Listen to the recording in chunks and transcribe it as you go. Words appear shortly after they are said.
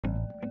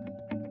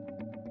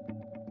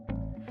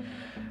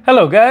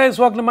Hello guys,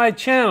 welcome to my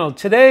channel.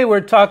 Today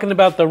we're talking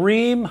about the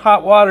Rheem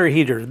hot water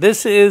heater.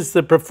 This is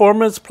the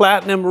Performance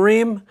Platinum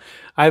Rheem.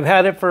 I've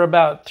had it for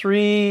about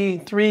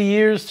three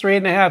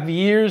and a half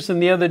years,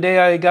 and the other day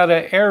I got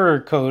an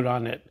error code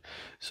on it.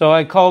 So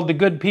I called the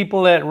good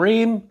people at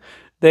Rheem.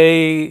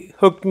 They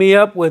hooked me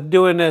up with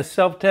doing a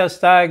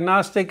self-test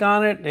diagnostic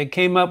on it. They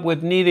came up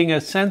with needing a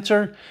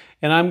sensor,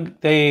 and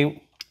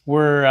they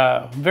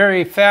were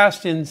very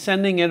fast in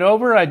sending it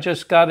over. I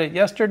just got it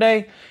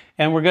yesterday.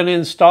 And we're going to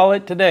install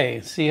it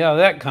today, see how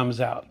that comes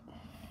out.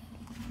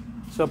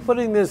 So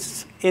putting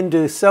this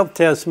into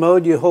self-test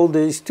mode, you hold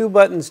these two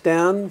buttons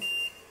down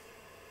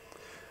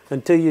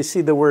until you see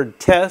the word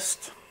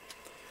test.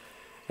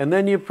 And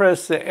then you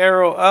press the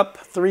arrow up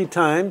 3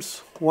 times,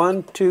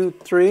 1, 2,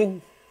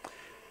 3.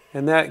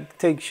 And that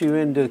takes you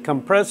into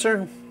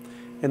compressor.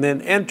 And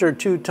then enter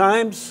 2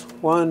 times,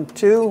 1,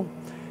 2.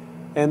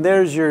 And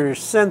there's your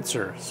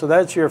sensor. So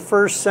that's your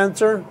first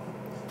sensor.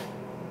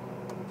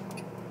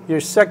 Your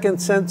second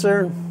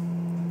sensor,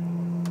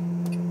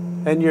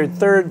 and your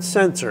third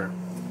sensor.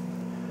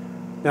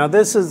 Now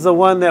this is the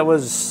one that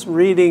was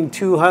reading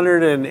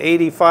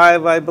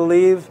 285, I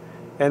believe,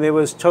 and it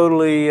was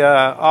totally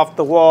off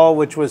the wall,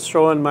 which was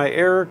showing my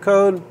error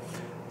code.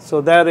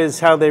 So that is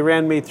how they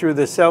ran me through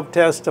the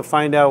self-test to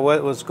find out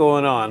what was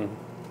going on.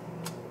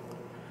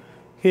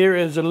 Here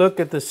is a look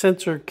at the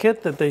sensor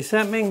kit that they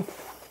sent me.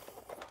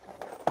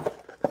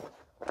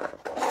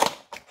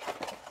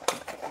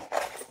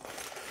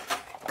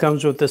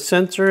 Comes with the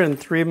sensor and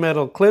 3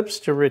 metal clips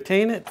to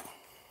retain it.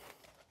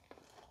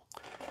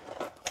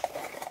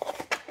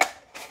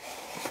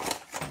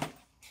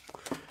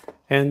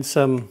 And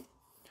some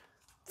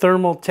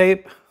thermal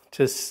tape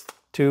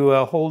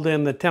to hold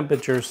in the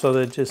temperature so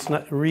that it just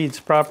reads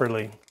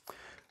properly.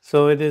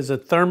 So it is a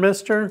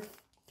thermistor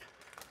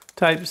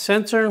type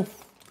sensor,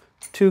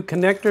 2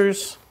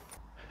 connectors,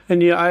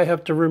 and I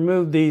have to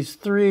remove these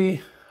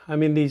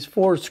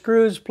 4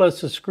 screws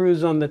plus the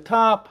screws on the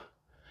top.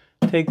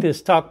 Take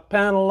this top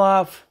panel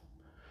off,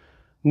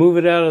 move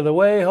it out of the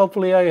way.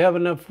 Hopefully I have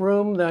enough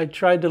room. I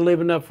tried to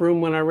leave enough room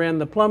when I ran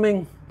the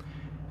plumbing,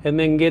 and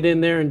then get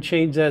in there and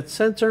change that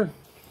sensor.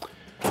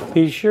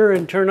 Be sure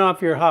and turn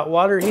off your hot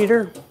water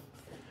heater.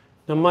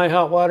 Now my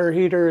hot water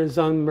heater is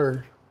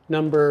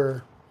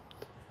number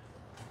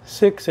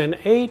 6 and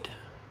 8.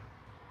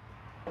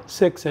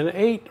 6 and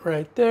 8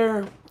 right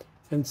there,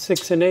 and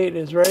 6 and 8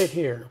 is right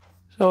here.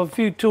 So a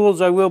few tools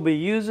I will be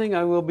using.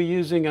 I will be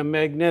using a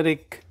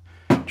magnetic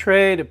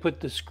tray to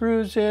put the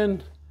screws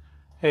in,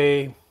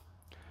 a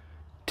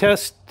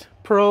test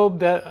probe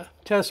that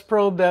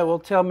will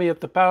tell me if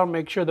the power,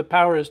 make sure the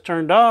power is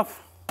turned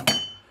off,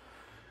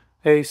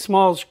 a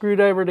small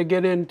screwdriver to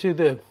get into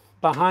the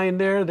behind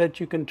there that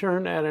you can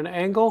turn at an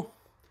angle.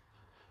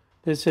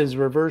 This is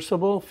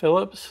reversible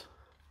Phillips,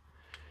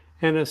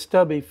 and a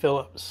stubby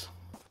Phillips.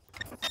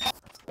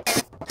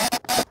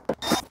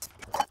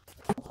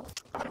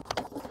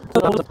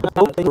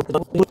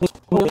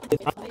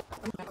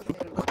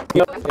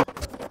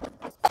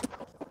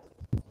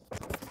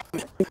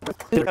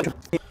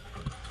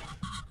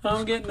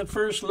 I'm getting the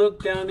first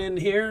look down in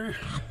here.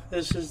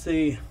 This is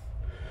the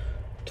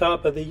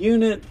top of the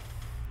unit.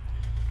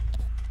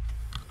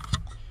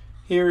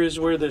 Here is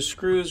where the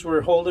screws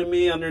were holding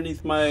me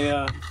underneath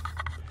my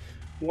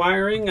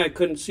wiring. I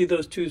couldn't see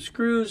those 2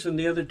 screws, and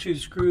the other 2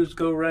 screws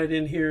go right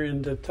in here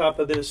in the top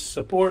of this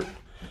support.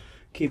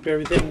 Keep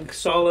everything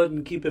solid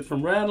and keep it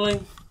from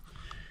rattling.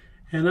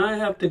 And I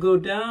have to go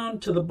down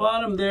to the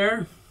bottom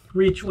there,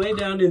 reach way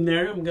down in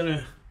there. I'm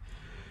gonna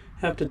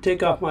have to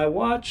take off my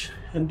watch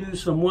and do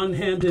some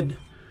one-handed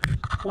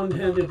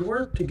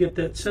work to get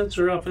that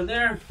sensor off of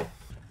there.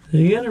 So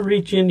you gotta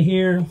reach in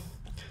here.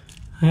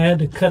 I had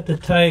to cut the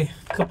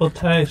couple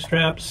tie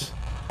straps.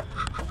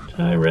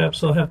 Tie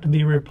wraps will have to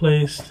be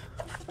replaced.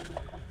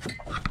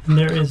 And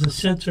there is a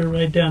sensor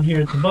right down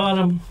here at the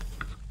bottom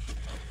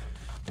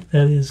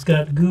that has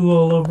got goo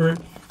all over it,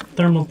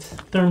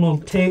 thermal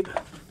tape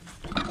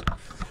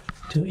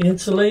to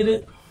insulate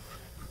it.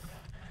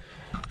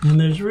 And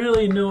there's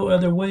really no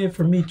other way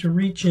for me to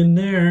reach in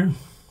there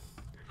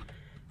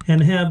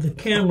and have the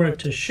camera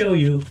to show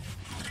you.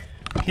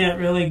 Can't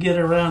really get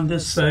around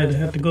this side. I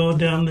have to go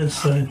down this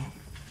side.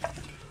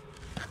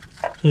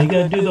 So you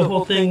got to do the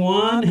whole thing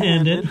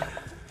one-handed.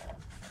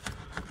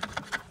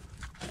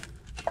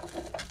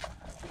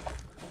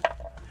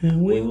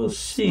 And we will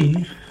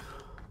see.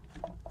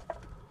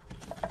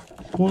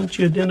 Once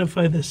you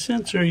identify the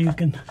sensor, you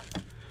can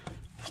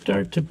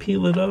start to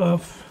peel it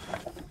off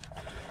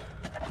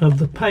of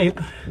the pipe.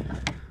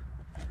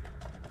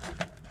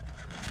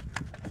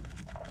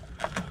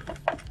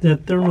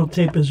 That thermal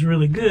tape is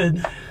really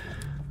good.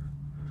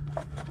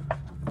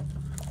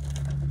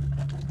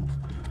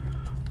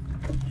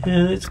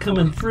 And it's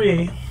coming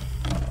free.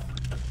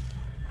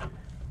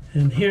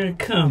 And here it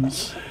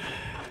comes.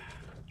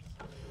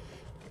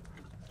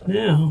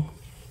 Now,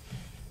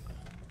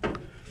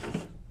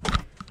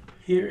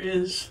 here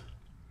is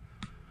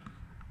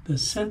the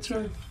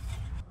sensor.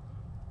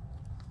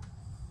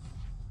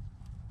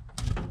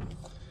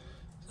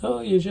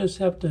 So you just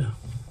have to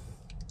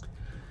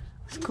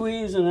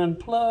squeeze and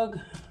unplug.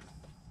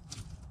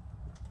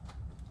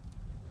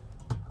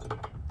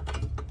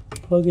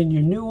 Plug in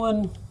your new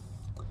one.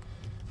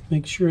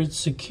 Make sure it's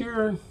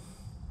secure.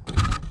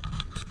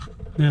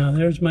 Now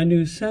there's my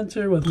new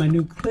sensor with my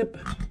new clip.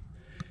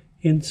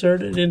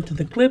 Insert it into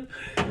the clip.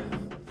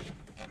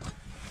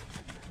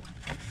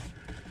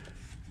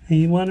 And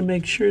you want to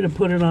make sure to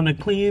put it on a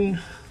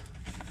clean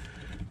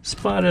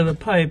spot of the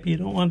pipe. You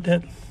don't want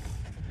that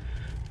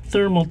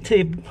thermal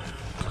tape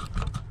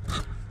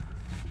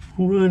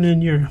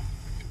ruining your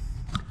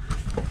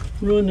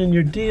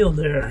deal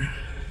there.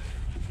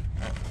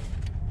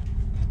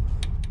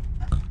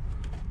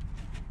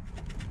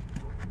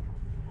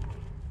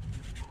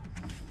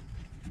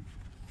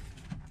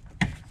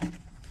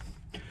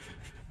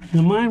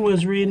 Now mine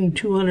was reading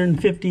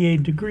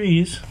 258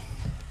 degrees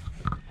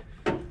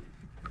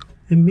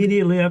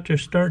immediately after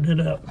starting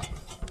it up.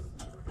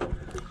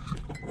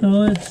 So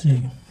let's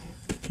see.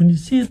 Can you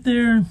see it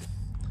there?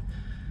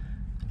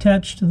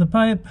 Attached to the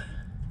pipe.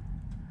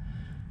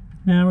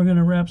 Now we're going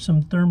to wrap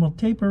some thermal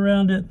tape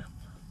around it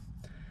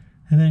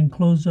and then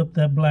close up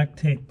that black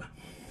tape.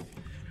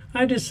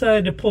 I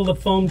decided to pull the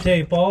foam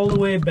tape all the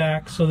way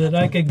back so that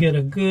I could get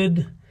a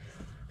good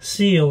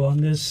seal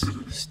on this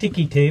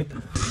sticky tape,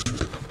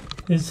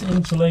 this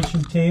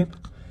insulation tape,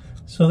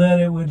 so that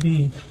it would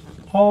be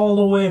all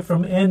the way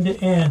from end to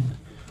end.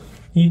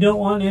 You don't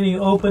want any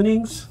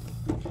openings.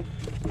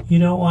 You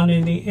don't want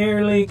any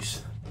air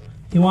leaks.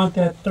 You want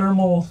that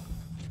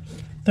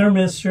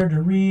thermistor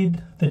to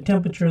read the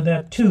temperature of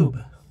that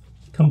tube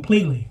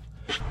completely.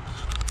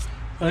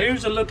 Well,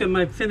 here's a look at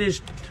my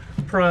finished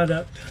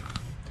product.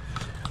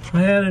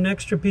 I had an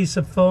extra piece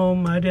of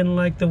foam. I didn't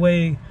like the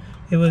way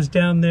it was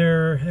down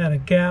there, had a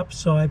gap,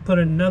 so I put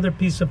another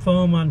piece of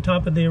foam on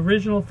top of the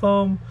original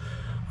foam,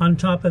 on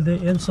top of the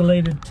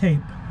insulated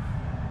tape.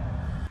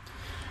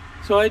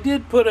 So I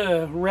did put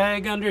a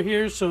rag under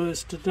here so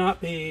as to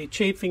not be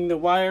chafing the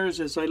wires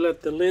as I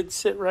let the lid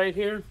sit right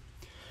here.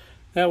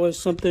 That was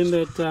something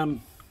that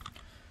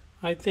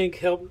I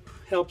think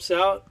helps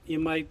out. You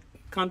might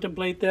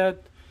contemplate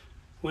that.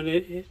 When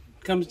it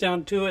comes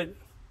down to it,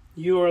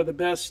 you are the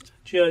best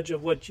judge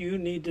of what you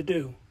need to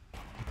do.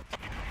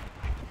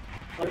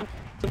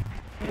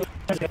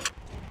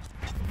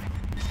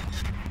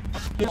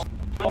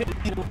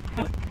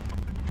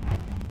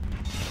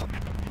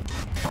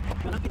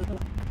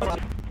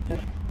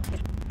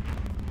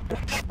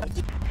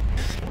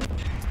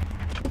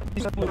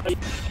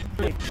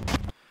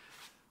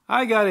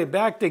 I got it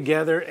back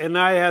together and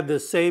I had the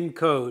same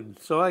code.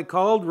 So I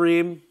called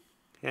Rheem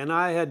and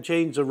I had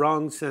changed the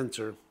wrong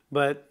sensor.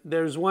 But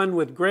there's one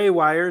with gray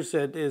wires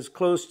that is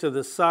close to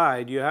the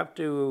side. You have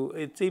to,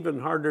 it's even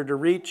harder to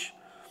reach.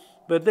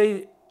 But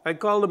I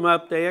called them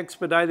up, they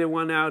expedited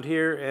one out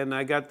here, and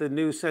I got the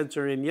new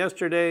sensor in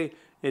yesterday.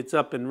 It's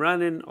up and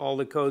running, all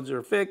the codes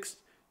are fixed,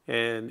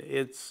 and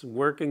it's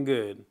working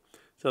good.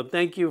 So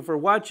thank you for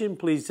watching.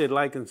 Please hit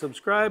like and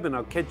subscribe, and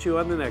I'll catch you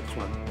on the next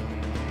one.